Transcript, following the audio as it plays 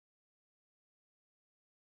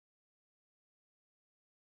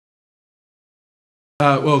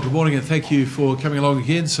Well, good morning and thank you for coming along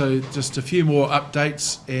again. So just a few more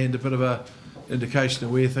updates and a bit of an indication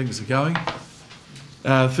of where things are going.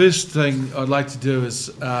 First thing I'd like to do is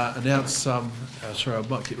announce some, sorry, I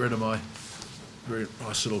might get rid of my very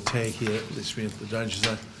nice little tag here, it lets me into the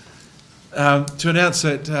danger zone. To announce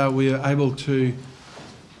that we are able to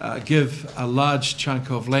give a large chunk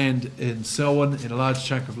of land in Selwyn and a large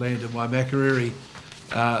chunk of land in Waimakariri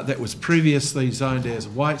that was previously zoned as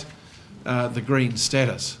white, the green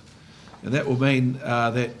status. And that will mean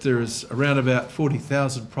that there is around about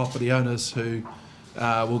 40,000 property owners who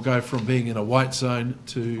will go from being in a white zone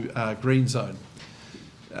to green zone.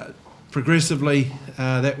 Progressively,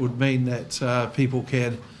 that would mean that people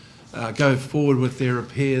can go forward with their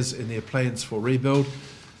repairs and their plans for rebuild.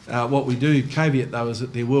 What we do caveat though is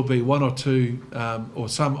that there will be one or two or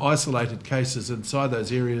some isolated cases inside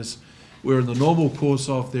those areas where in the normal course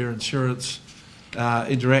of their insurance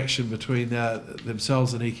interaction between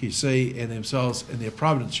themselves and EQC and themselves and their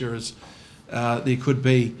private insurers, there could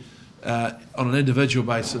be on an individual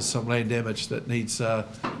basis some land damage that needs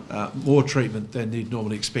more treatment than you'd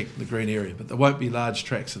normally expect in the green area, but there won't be large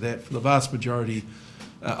tracts of that. For the vast majority,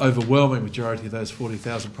 overwhelming majority of those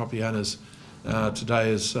 40,000 property owners, today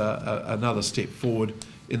is another step forward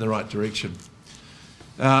in the right direction.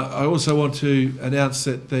 I also want to announce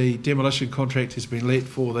that the demolition contract has been let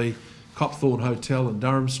for the Copthorne Hotel in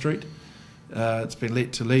Durham Street. It's been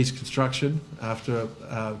let to Leeds Construction after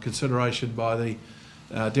consideration by the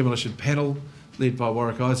demolition panel led by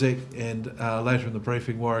Warwick Isaac, and later in the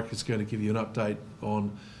briefing Warwick is going to give you an update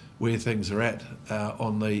on where things are at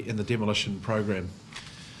in the demolition program.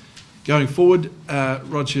 Going forward,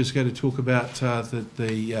 Roger is going to talk about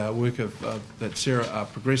the work that CERA are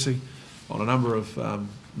progressing on a number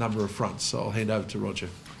of fronts. So I'll hand over to Roger.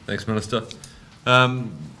 Thanks, Minister.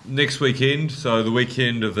 Next weekend, so the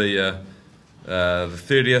weekend of the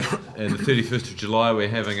 30th and the 31st of July, we're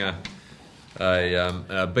having a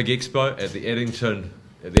big expo at the Addington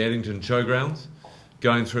Showgrounds,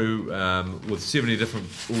 going through with 70 different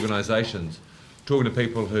organisations, talking to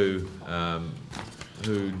people who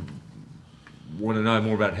want to know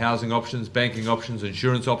more about housing options, banking options,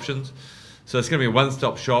 insurance options. So it's going to be a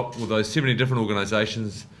one-stop shop with those 70 different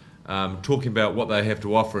organisations talking about what they have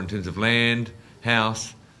to offer in terms of land,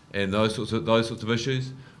 house, and those sorts of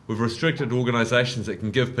issues. We've restricted organisations that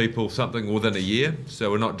can give people something within a year,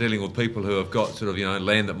 so we're not dealing with people who have got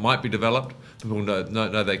land that might be developed. People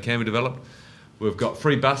know they can be developed. We've got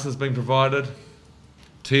free buses being provided,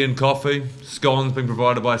 tea and coffee, scones being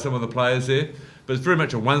provided by some of the players there. But it's very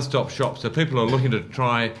much a one-stop shop, so people are looking to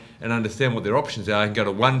try and understand what their options are and go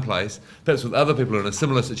to one place, perhaps with other people in a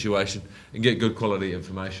similar situation, and get good quality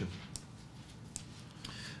information.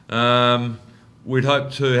 We'd hope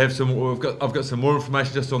to have some. I've got some more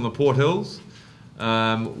information just on the Port Hills.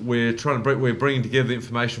 We're bringing together the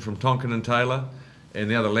information from Tonkin and Taylor, and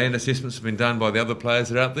the other land assessments have been done by the other players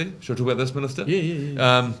that are out there. Should I talk about this, Minister?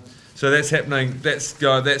 Yeah. So that's happening.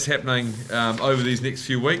 That's happening over these next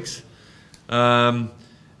few weeks. And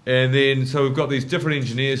then, so we've got these different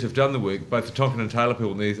engineers who've done the work, both the Tonkin and Taylor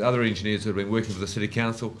people and these other engineers who have been working for the City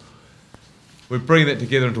Council. We're bringing that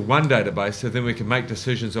together into one database so then we can make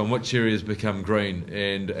decisions on which areas become green,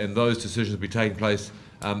 and those decisions will be taking place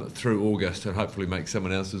through August, and hopefully make some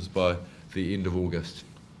announcements by the end of August.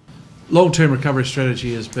 Long-term recovery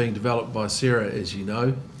strategy is being developed by CERA, as you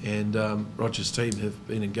know, and Roger's team have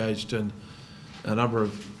been engaged in a number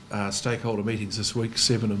of stakeholder meetings this week,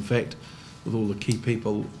 7 in fact, with all the key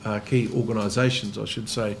people, key organisations, I should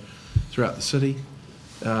say, throughout the city.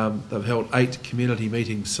 They've held 8 community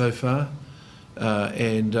meetings so far,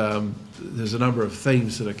 and there's a number of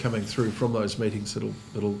themes that are coming through from those meetings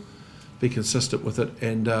that'll be consistent with it,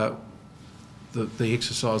 and the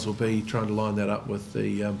exercise will be trying to line that up with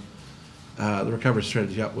the recovery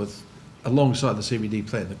strategy alongside the CBD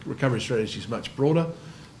plan. The recovery strategy is much broader,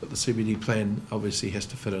 but the CBD plan obviously has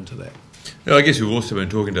to fit into that. Yeah, I guess we've also been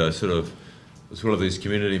talking to as well of these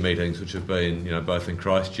community meetings, which have been, both in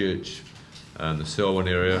Christchurch, the Selwyn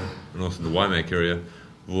area, and also the Waimak area.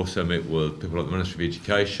 We've also met with people like the Ministry of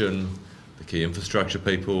Education, the key infrastructure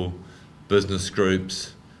people, business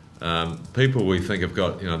groups, people we think have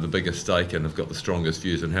got the biggest stake and have got the strongest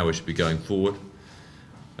views on how we should be going forward.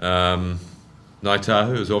 Ngāi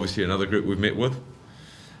Tahu is obviously another group we've met with.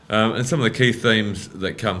 And some of the key themes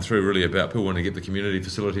that come through really about people wanting to get the community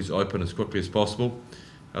facilities open as quickly as possible.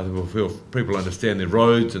 I think people understand their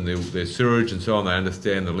roads and their sewage and so on. They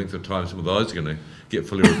understand the length of time some of those are going to get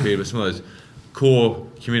fully repaired. But some of those core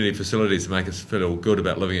community facilities make us feel good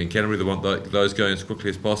about living in Canterbury. They want those going as quickly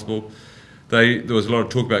as possible. There was a lot of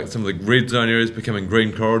talk about some of the red zone areas becoming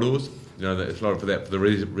green corridors. there's a lot for that for the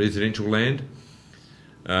residential land.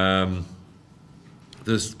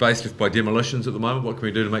 There's space left by demolitions at the moment. What can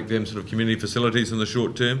we do to make them sort of community facilities in the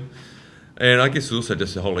short term? And I guess it's also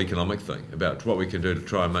just a whole economic thing about what we can do to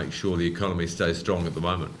try and make sure the economy stays strong at the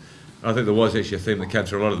moment. And I think there was actually a theme that came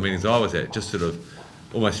through a lot of the meetings I was at, just sort of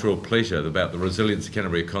almost real pleasure about the resilience the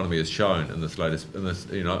Canterbury economy has shown in this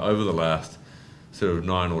over the last sort of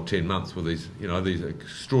 9 or 10 months with these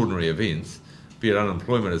extraordinary events. Be it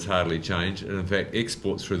unemployment has hardly changed, and in fact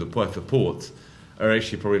exports through the ports are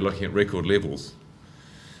actually probably looking at record levels.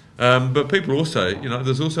 But people also,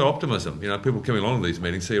 there's also optimism. People coming along to these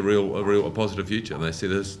meetings see a positive future, and they see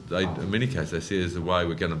this. In many cases, they see it as the way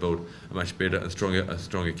we're going to build a much better and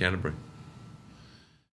stronger Canterbury.